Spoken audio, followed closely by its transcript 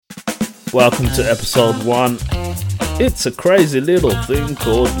Welcome to episode 1. It's a crazy little thing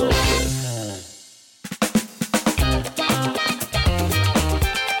called love.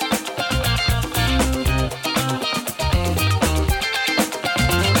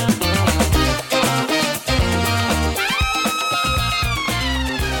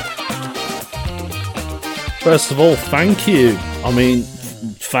 First of all, thank you.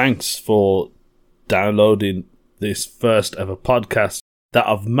 Thanks for downloading this first ever podcast that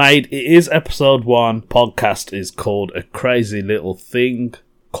I've made. It is episode 1. Podcast is called A Crazy Little Thing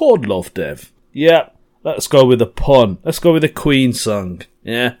Called Love, Dev. Yeah, let's go with a pun. Let's go with a Queen song.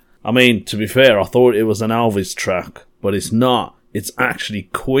 Yeah, to be fair, I thought it was an Elvis track, but it's not. It's actually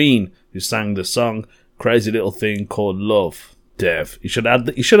Queen who sang the song Crazy Little Thing Called Love, Dev. You should have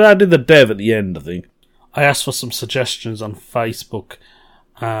added the Dev at the end, I think. I asked for some suggestions on Facebook,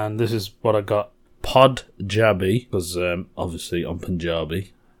 and this is what I got. Podjabi, because obviously I'm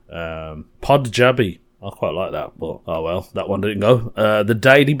Punjabi. Podjabi, I quite like that, but oh well, that one didn't go. The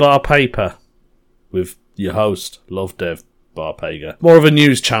Daily Bar Paper, with your host, Love Dev Barpager. More of a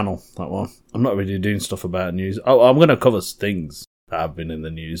news channel, that one. I'm not really doing stuff about news. Oh, I'm going to cover things that have been in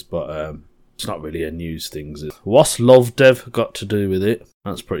the news, but it's not really a news thing. What's Love Dev got to do with it?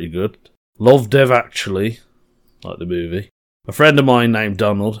 That's pretty good. Love Dev Actually, like the movie. A friend of mine named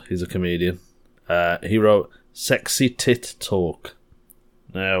Donald, he's a comedian, he wrote Sexy Tit Talk.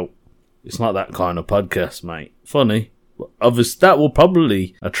 Now, it's not that kind of podcast, mate. Funny. Obviously, that will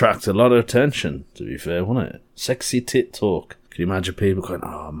probably attract a lot of attention, to be fair, won't it? Sexy Tit Talk. Can you imagine people going,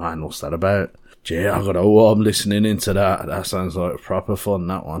 oh man, what's that about? Gee, I got I'm listening into that. That sounds like proper fun,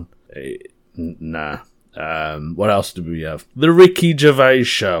 that one. Nah. What else do we have? The Ricky Gervais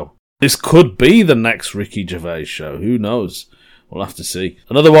Show. This could be the next Ricky Gervais show. Who knows? We'll have to see.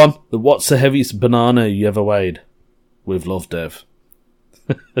 Another one. The What's the Heaviest Banana You Ever Weighed? With Love Dev.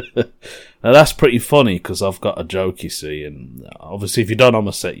 Now that's pretty funny because I've got a joke, you see. And obviously if you don't know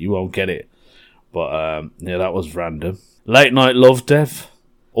my set, you won't get it. But yeah, that was random. Late Night Love Dev.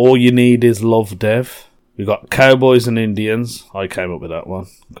 All You Need Is Love Dev. We got Cowboys and Indians. I came up with that one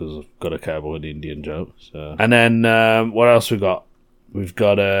because I've got a cowboy and Indian joke. So. And then what else we got? We've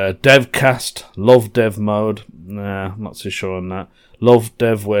got Devcast, Love Dev Mode. Nah, I'm not too sure on that. Love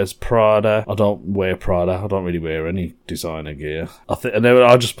Dev wears Prada. I don't wear Prada. I don't really wear any designer gear. And then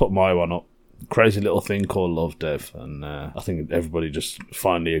I'll just put my one up. Crazy Little Thing Called Love Dev. And I think everybody just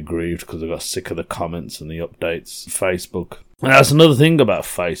finally agreed because I got sick of the comments and the updates. Facebook. And that's another thing about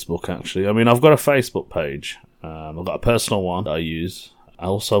Facebook, actually. I've got a Facebook page. I've got a personal one that I use. I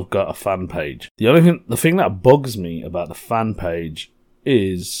also got a fan page. The thing that bugs me about the fan page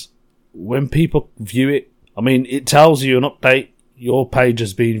is when people view it. It tells you an update, your page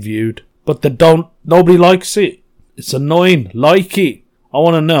has been viewed, but nobody likes it. It's annoying. Like it. I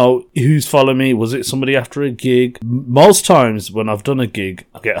want to know who's following me. Was it somebody after a gig? Most times when I've done a gig,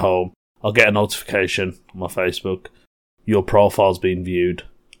 I get home, I'll get a notification on my Facebook. Your profile's been viewed.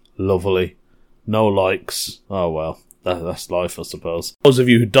 Lovely. No likes. Oh well. That's life, I suppose. Those of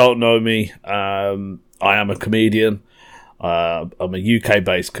you who don't know me, I am a comedian. I'm a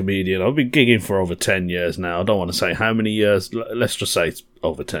UK-based comedian. I've been gigging for over 10 years now. I don't want to say how many years. Let's just say it's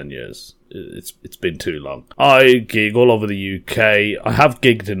over 10 years. It's been too long. I gig all over the UK. I have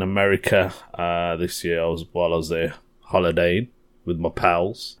gigged in America this year while I was there holidaying with my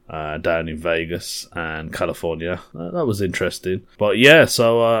pals down in Vegas and California. That was interesting. But yeah,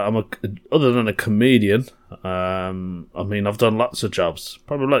 so other than a comedian, I've done lots of jobs.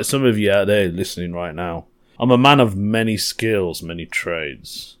 Probably like some of you out there listening right now. I'm a man of many skills, many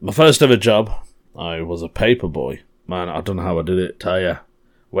trades. My first ever job, I was a paper boy. Man, I don't know how I did it, tell ya.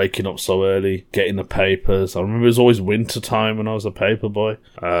 Waking up so early, getting the papers. I remember it was always winter time when I was a paper boy.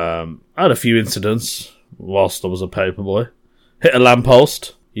 I had a few incidents whilst I was a paper boy. Hit a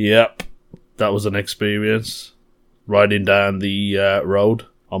lamppost. Yep, that was an experience. Riding down the road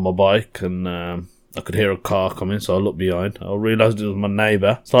on my bike and I could hear a car coming, so I looked behind. I realised it was my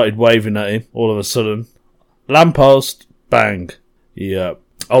neighbour. Started waving at him. All of a sudden, lamppost, bang. Yeah,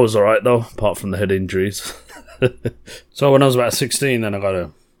 I was alright though, apart from the head injuries. So when I was about 16, then I got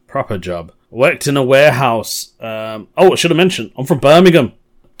a proper job. I worked in a warehouse. I should have mentioned, I'm from Birmingham.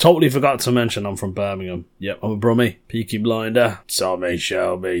 Totally forgot to mention I'm from Birmingham. Yep, I'm a Brummie. Peaky Blinder. So may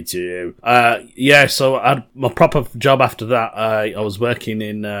shall be to you. So I had my proper job after that. I was working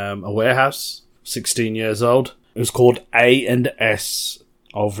in a warehouse, 16 years old. It was called A&S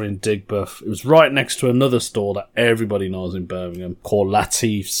over in Digbeth. It was right next to another store that everybody knows in Birmingham called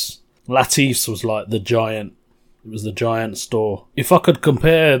Latif's. Latif's was like the giant. It was the giant store. If I could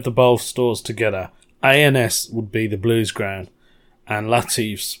compare the both stores together, A&S would be the blues ground and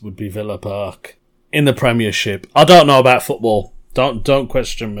Latif's would be Villa Park. In the Premiership. I don't know about football. Don't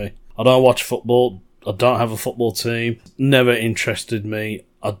question me. I don't watch football. I don't have a football team. Never interested me.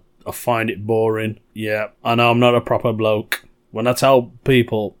 I find it boring. Yeah, I know I'm not a proper bloke. When I tell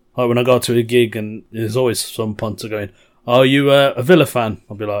people, like when I go to a gig and there's always some punter going, "Oh, you a Villa fan?"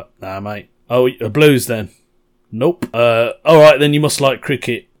 I'll be like, "Nah, mate." "Oh, a Blues then?" "Nope." Alright, then you must like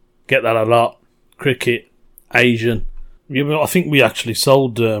cricket. Get that a lot. Cricket. Asian. Yeah, but I think we actually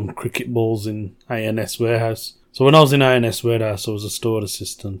sold cricket balls in A&S Warehouse. So when I was in A&S Warehouse, I was a store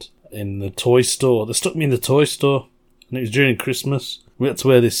assistant in the toy store. They stuck me in the toy store, and it was during Christmas. We had to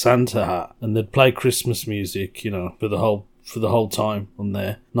wear this Santa hat, and they'd play Christmas music, you know, for the whole time on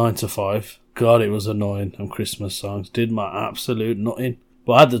there, 9 to 5. God, it was annoying. And Christmas songs did my absolute nothing.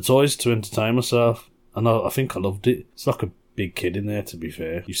 But I had the toys to entertain myself, and I think I loved it. It's like a big kid in there, to be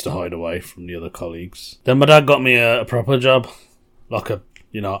fair. Used to hide away from the other colleagues. Then my dad got me a proper job, like a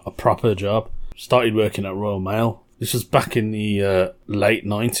proper job. Started working at Royal Mail. This was back in the late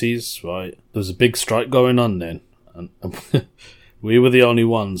 90s, right? There was a big strike going on then, and we were the only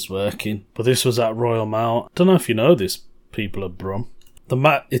ones working. But this was at Royal Mail. I don't know if you know this, people of Brum.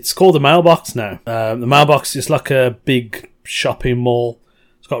 It's called the Mailbox now. The Mailbox is like a big shopping mall.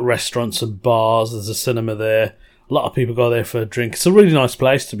 It's got restaurants and bars. There's a cinema there. A lot of people go there for a drink. It's a really nice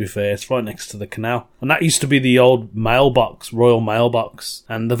place, to be fair. It's right next to the canal. And that used to be the old mailbox, Royal Mailbox.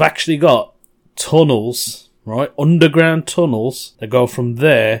 And they've actually got tunnels, right? Underground tunnels that go from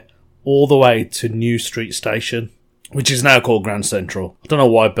there all the way to New Street Station, which is now called Grand Central. I don't know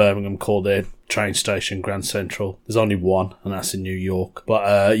why Birmingham called their train station Grand Central. There's only one, and that's in New York.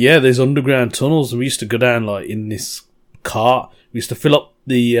 But yeah, there's underground tunnels. And we used to go down like in this cart. We used to fill up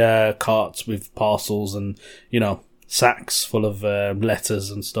the carts with parcels and, you know, sacks full of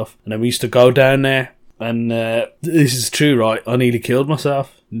letters and stuff. And then we used to go down there. And this is true, right? I nearly killed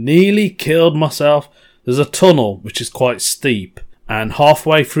myself. There's a tunnel which is quite steep. And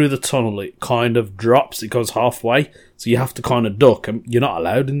halfway through the tunnel, it kind of drops. It goes halfway. So you have to kind of duck. And you're not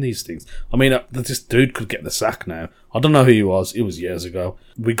allowed in these things. I mean, this dude could get the sack now. I don't know who he was. It was years ago.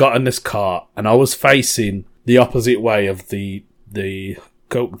 We got in this cart. And I was facing the opposite way of the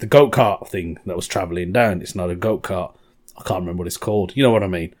go-kart thing that was travelling down. It's not a go-kart. I can't remember what it's called. You know what I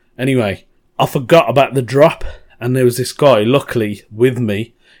mean. Anyway, I forgot about the drop. And there was this guy, luckily, with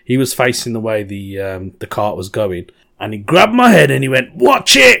me. He was facing the way the cart was going. And he grabbed my head and he went,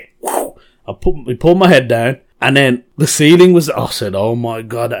 "Watch it!" He pulled my head down. And then the ceiling was... I said, oh my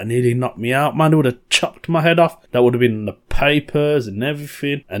God, that nearly knocked me out, man. It would have chopped my head off. That would have been in the papers and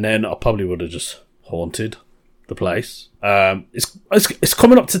everything. And then I probably would have just haunted the place. It's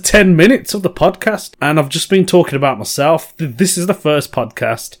coming up to 10 minutes of the podcast, and I've just been talking about myself. This is the first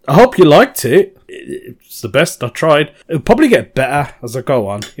podcast. I hope you liked it. It's the best I tried. It'll probably get better as I go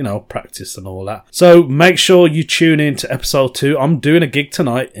on, you know, practice and all that. So make sure you tune in to episode 2. I'm doing a gig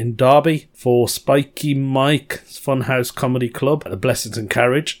tonight in Derby for Spiky Mike's Funhouse Comedy Club at the Blessington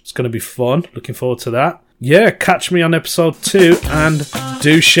Carriage. It's going to be fun. Looking forward to that. Yeah, catch me on episode 2 and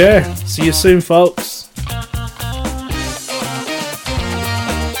do share. See you soon, folks.